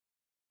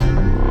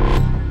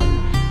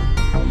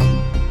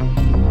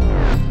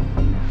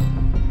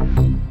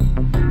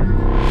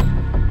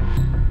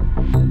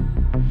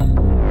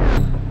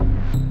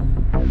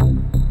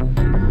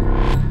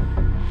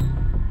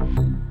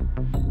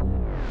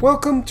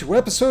Welcome to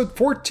episode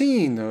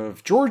 14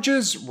 of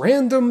George's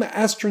Random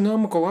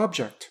Astronomical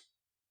Object.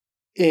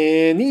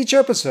 In each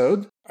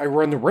episode, I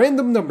run a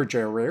random number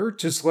generator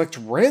to select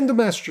random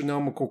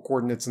astronomical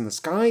coordinates in the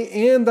sky,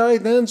 and I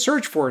then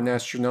search for an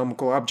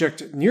astronomical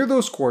object near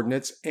those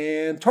coordinates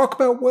and talk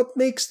about what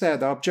makes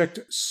that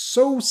object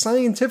so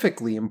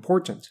scientifically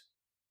important.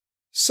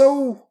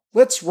 So,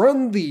 let's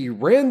run the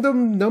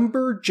random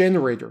number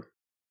generator.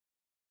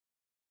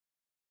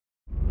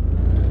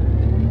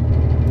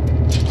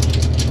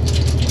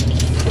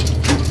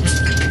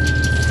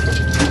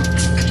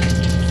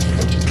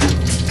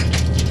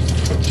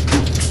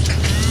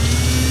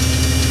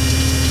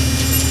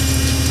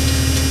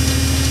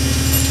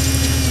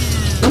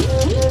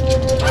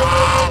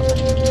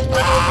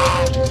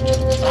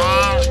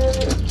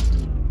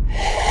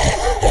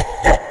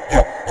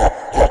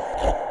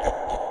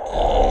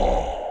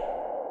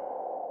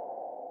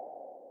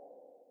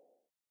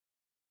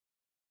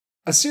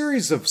 A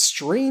series of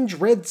strange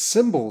red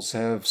symbols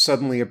have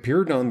suddenly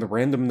appeared on the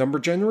random number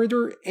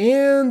generator,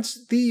 and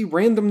the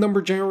random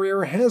number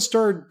generator has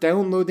started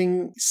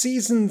downloading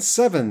Season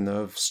 7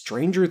 of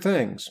Stranger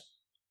Things.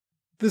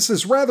 This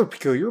is rather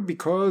peculiar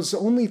because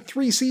only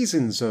 3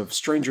 seasons of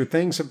Stranger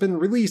Things have been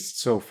released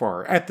so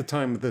far at the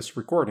time of this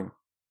recording.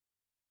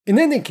 In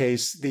any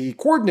case, the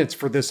coordinates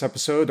for this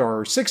episode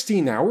are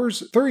 16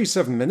 hours,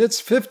 37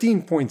 minutes,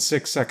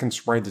 15.6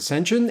 seconds right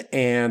ascension,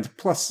 and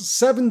plus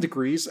 7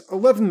 degrees,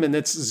 11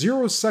 minutes,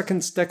 0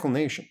 seconds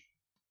declination.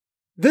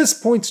 This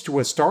points to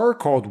a star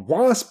called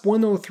WASP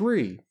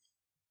 103.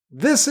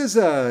 This is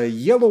a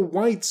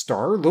yellow-white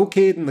star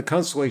located in the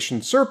constellation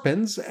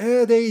Serpens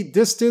at a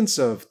distance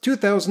of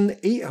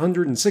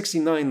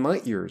 2,869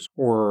 light-years,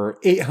 or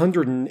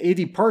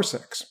 880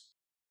 parsecs.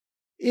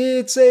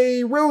 It's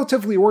a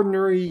relatively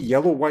ordinary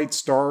yellow-white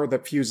star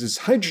that fuses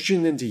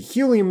hydrogen into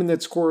helium in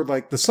its core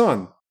like the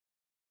Sun.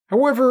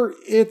 However,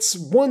 it's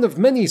one of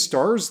many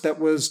stars that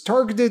was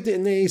targeted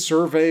in a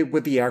survey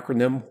with the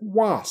acronym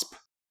WASP.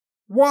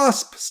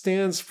 WASP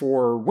stands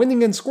for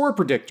Winning and Score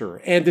Predictor,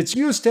 and it's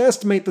used to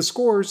estimate the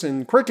scores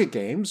in cricket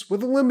games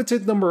with a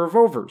limited number of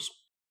overs.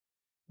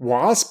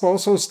 WASP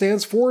also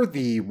stands for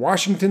the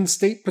Washington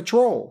State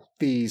Patrol,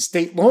 the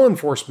state law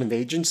enforcement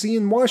agency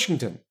in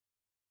Washington.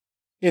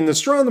 In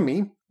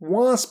astronomy,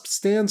 WASP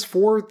stands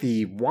for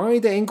the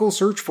Wide Angle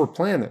Search for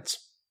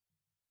Planets.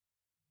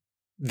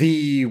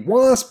 The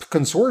WASP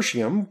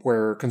Consortium,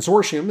 where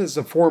consortium is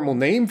a formal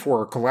name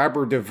for a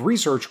collaborative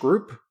research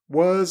group,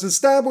 was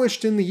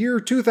established in the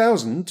year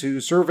 2000 to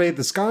survey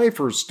the sky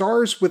for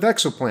stars with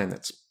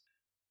exoplanets.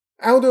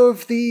 Out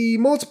of the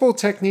multiple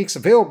techniques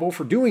available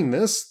for doing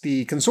this,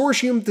 the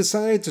consortium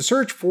decided to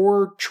search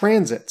for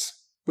transits,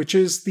 which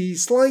is the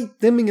slight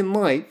dimming in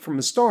light from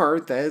a star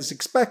that is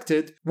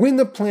expected when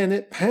a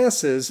planet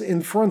passes in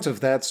front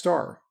of that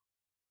star.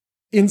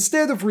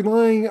 Instead of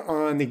relying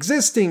on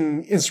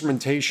existing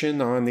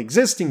instrumentation on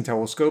existing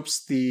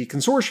telescopes, the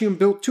consortium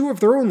built 2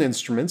 of their own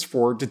instruments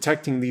for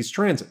detecting these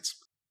transits.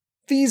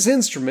 These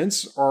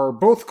instruments are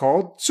both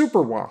called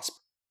SuperWASP.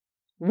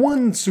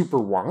 One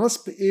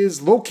SuperWASP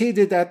is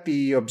located at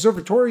the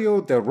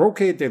Observatorio del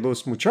Roque de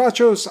los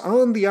Muchachos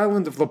on the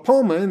island of La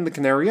Palma in the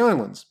Canary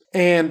Islands,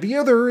 and the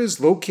other is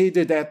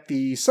located at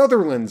the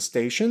Sutherland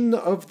Station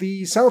of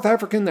the South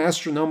African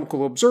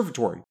Astronomical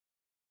Observatory.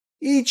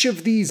 Each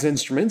of these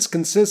instruments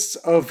consists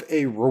of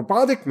a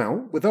robotic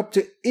mount with up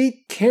to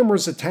 8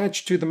 cameras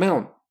attached to the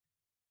mount.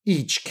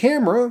 Each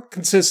camera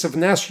consists of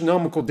an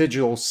astronomical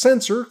digital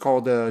sensor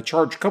called a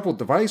charge-coupled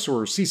device,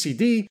 or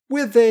CCD,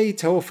 with a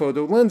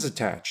telephoto lens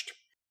attached.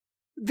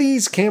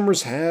 These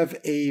cameras have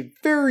a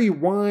very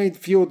wide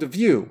field of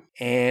view,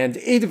 and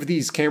 8 of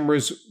these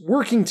cameras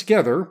working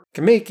together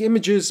can make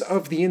images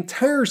of the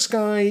entire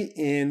sky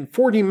in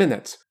 40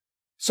 minutes.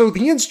 So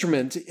the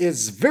instrument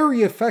is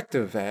very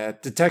effective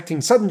at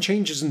detecting sudden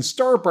changes in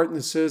star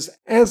brightnesses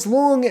as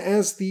long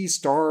as the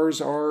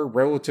stars are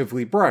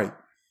relatively bright.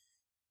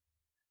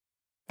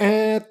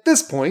 At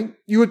this point,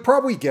 you would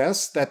probably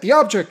guess that the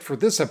object for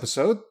this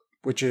episode,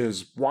 which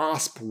is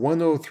WASP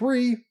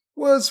 103,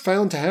 was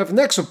found to have an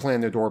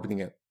exoplanet orbiting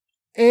it.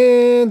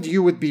 And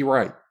you would be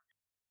right.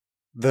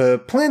 The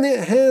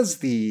planet has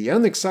the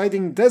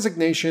unexciting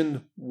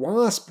designation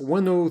WASP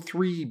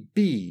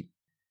 103b.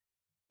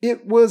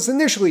 It was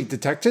initially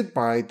detected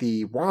by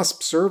the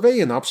WASP survey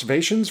and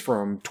observations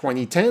from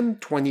 2010,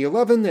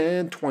 2011,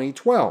 and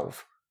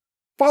 2012.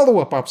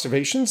 Follow-up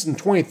observations in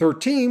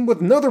 2013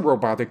 with another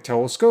robotic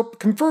telescope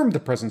confirmed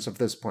the presence of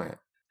this planet.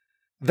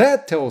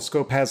 That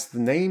telescope has the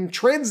name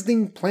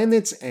Transiting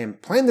Planets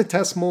and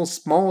Planetesimal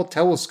Small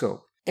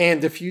Telescope,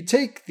 and if you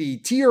take the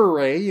T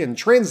array in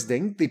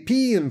transiting, the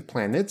P in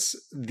planets,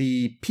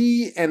 the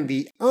P and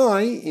the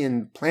I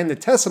in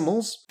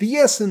planetesimals, the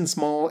S in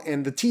small,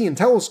 and the T in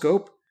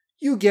telescope,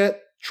 you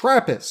get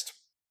TRAPPIST.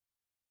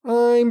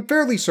 I'm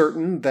fairly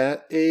certain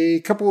that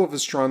a couple of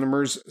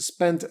astronomers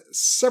spent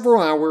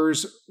several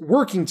hours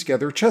working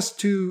together just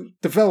to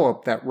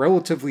develop that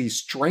relatively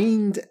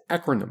strained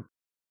acronym.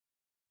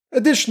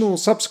 Additional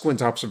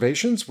subsequent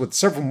observations with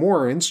several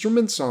more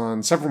instruments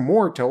on several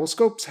more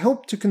telescopes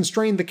helped to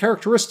constrain the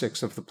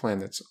characteristics of the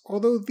planets,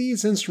 although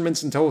these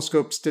instruments and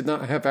telescopes did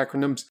not have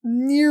acronyms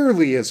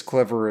nearly as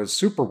clever as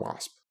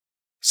SuperWASP.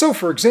 So,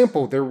 for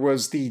example, there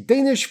was the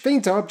Danish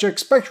Faint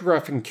Object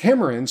Spectrographing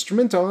Camera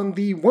instrument on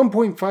the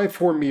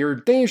 1.54 meter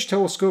Danish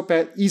telescope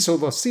at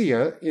Isla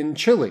in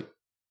Chile.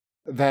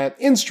 That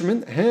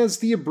instrument has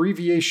the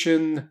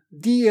abbreviation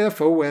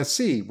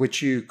DFOSC,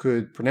 which you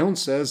could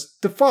pronounce as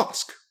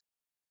DeFosk.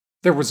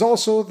 There was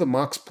also the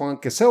Max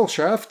Planck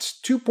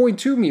Gesellschaft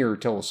 2.2 meter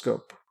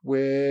telescope,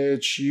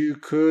 which you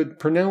could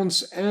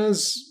pronounce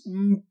as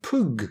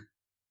PUG.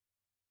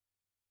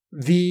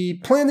 The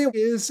planet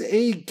is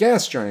a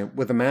gas giant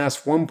with a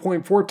mass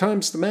 1.4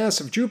 times the mass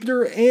of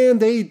Jupiter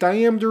and a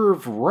diameter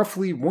of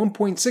roughly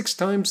 1.6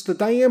 times the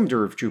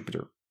diameter of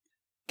Jupiter.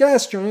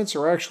 Gas giants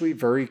are actually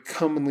very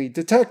commonly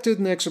detected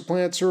in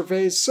exoplanet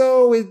surveys,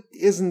 so it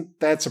isn't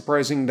that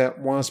surprising that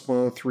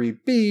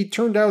WASP-103b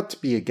turned out to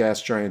be a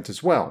gas giant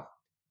as well.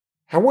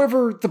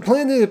 However, the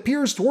planet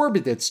appears to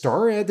orbit its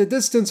star at a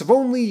distance of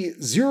only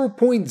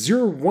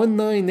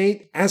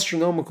 0.0198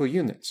 astronomical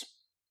units.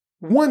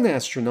 1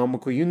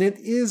 astronomical unit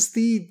is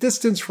the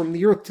distance from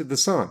the Earth to the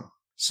Sun,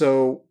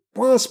 so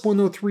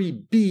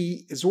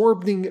WASP-103b is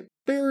orbiting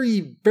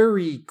very,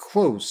 very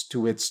close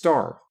to its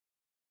star.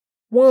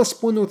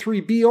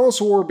 WASP-103b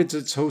also orbits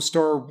its host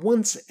star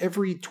once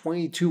every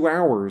 22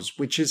 hours,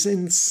 which is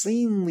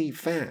insanely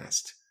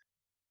fast.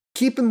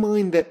 Keep in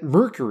mind that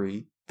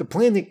Mercury, the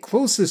planet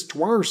closest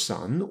to our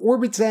Sun,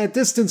 orbits at a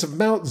distance of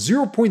about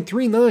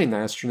 0.39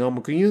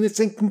 astronomical units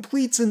and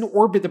completes an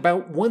orbit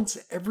about once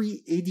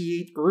every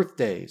 88 Earth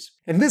days,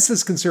 and this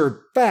is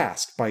considered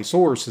fast by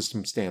solar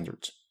system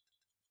standards.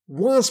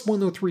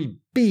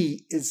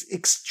 WASP-103b is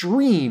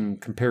extreme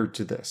compared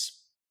to this.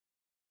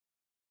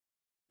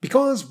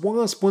 Because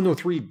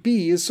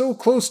WASP-103b is so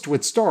close to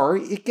its star,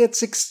 it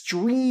gets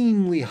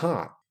extremely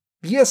hot.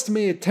 The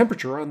estimated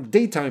temperature on the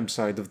daytime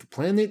side of the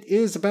planet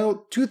is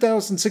about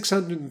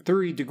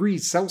 2,630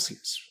 degrees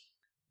Celsius.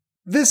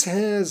 This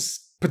has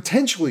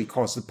potentially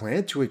caused the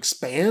planet to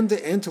expand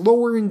and to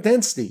lower in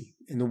density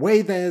in a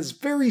way that is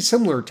very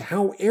similar to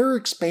how air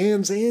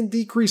expands and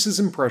decreases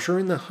in pressure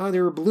in a hot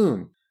air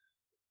balloon.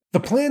 The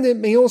planet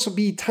may also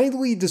be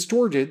tidally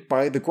distorted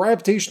by the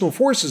gravitational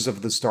forces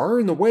of the star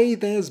in a way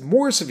that is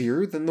more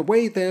severe than the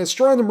way that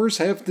astronomers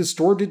have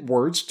distorted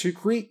words to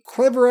create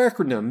clever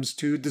acronyms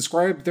to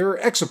describe their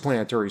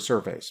exoplanetary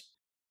surveys.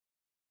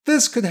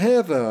 This could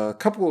have a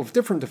couple of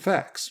different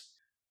effects.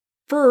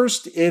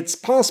 First, it's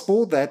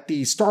possible that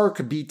the star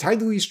could be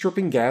tidally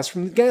stripping gas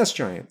from the gas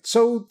giant,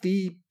 so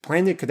the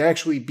planet could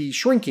actually be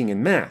shrinking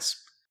in mass.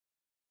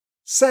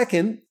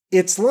 Second,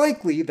 it's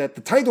likely that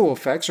the tidal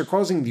effects are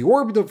causing the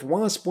orbit of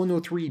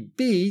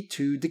WASP-103b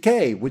to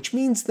decay, which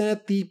means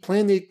that the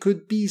planet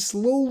could be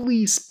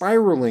slowly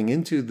spiraling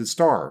into the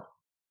star.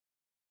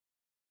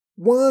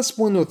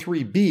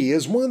 WASP-103b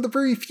is one of the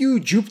very few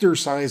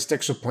Jupiter-sized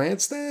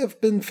exoplanets that have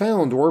been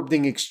found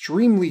orbiting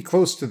extremely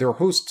close to their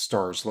host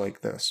stars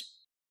like this.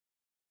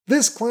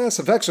 This class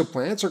of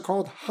exoplanets are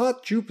called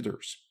hot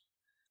Jupiters.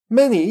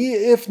 Many,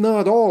 if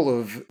not all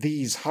of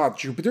these hot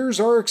Jupiters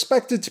are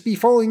expected to be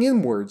falling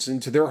inwards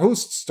into their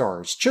host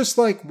stars, just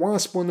like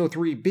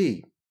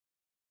WASP-103b.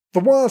 The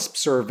WASP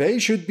survey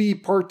should be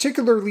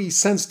particularly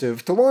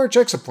sensitive to large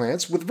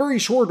exoplanets with very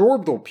short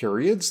orbital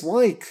periods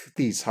like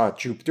these hot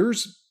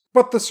Jupiters,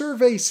 but the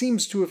survey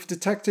seems to have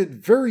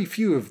detected very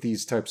few of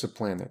these types of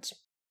planets.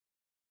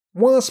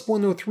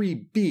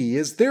 WASP-103b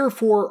is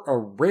therefore a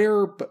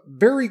rare but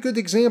very good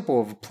example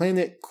of a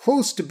planet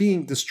close to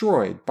being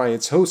destroyed by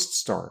its host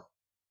star.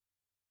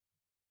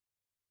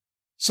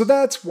 So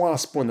that's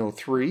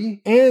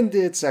WASP-103 and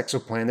its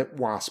exoplanet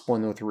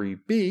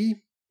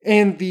WASP-103b,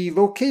 and the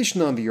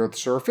location on the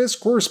Earth's surface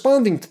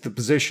corresponding to the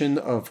position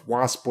of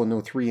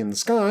WASP-103 in the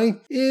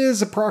sky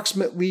is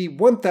approximately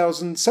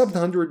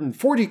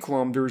 1,740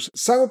 kilometers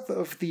south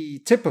of the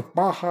tip of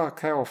Baja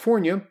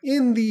California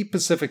in the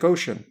Pacific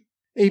Ocean.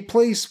 A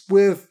place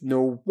with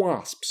no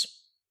wasps,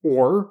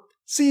 or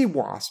sea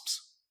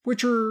wasps,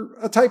 which are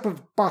a type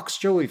of box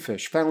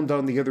jellyfish found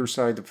on the other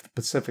side of the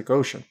Pacific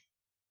Ocean.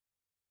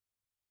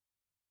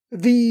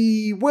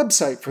 The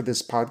website for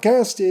this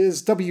podcast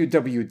is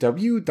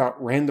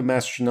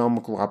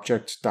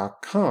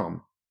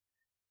www.randomastronomicalobject.com.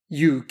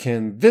 You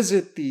can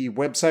visit the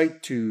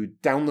website to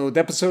download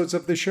episodes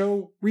of the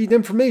show, read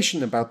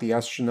information about the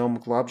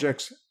astronomical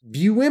objects,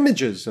 view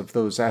images of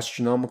those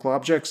astronomical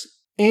objects,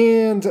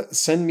 and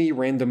send me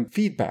random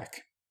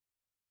feedback.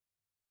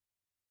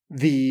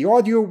 The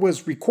audio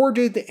was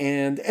recorded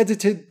and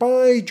edited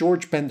by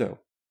George Bendo.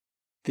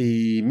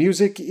 The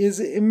music is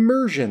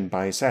Immersion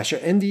by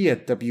Sasha Endy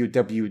at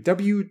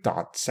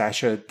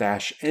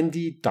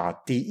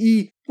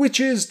www.sasha-endy.de, which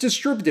is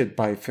distributed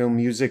by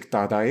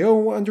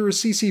filmmusic.io under a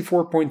CC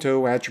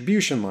 4.0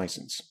 attribution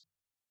license.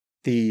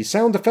 The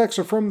sound effects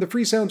are from the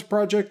Freesound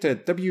Project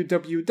at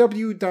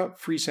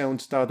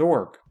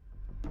www.freesound.org.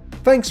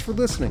 Thanks for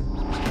listening.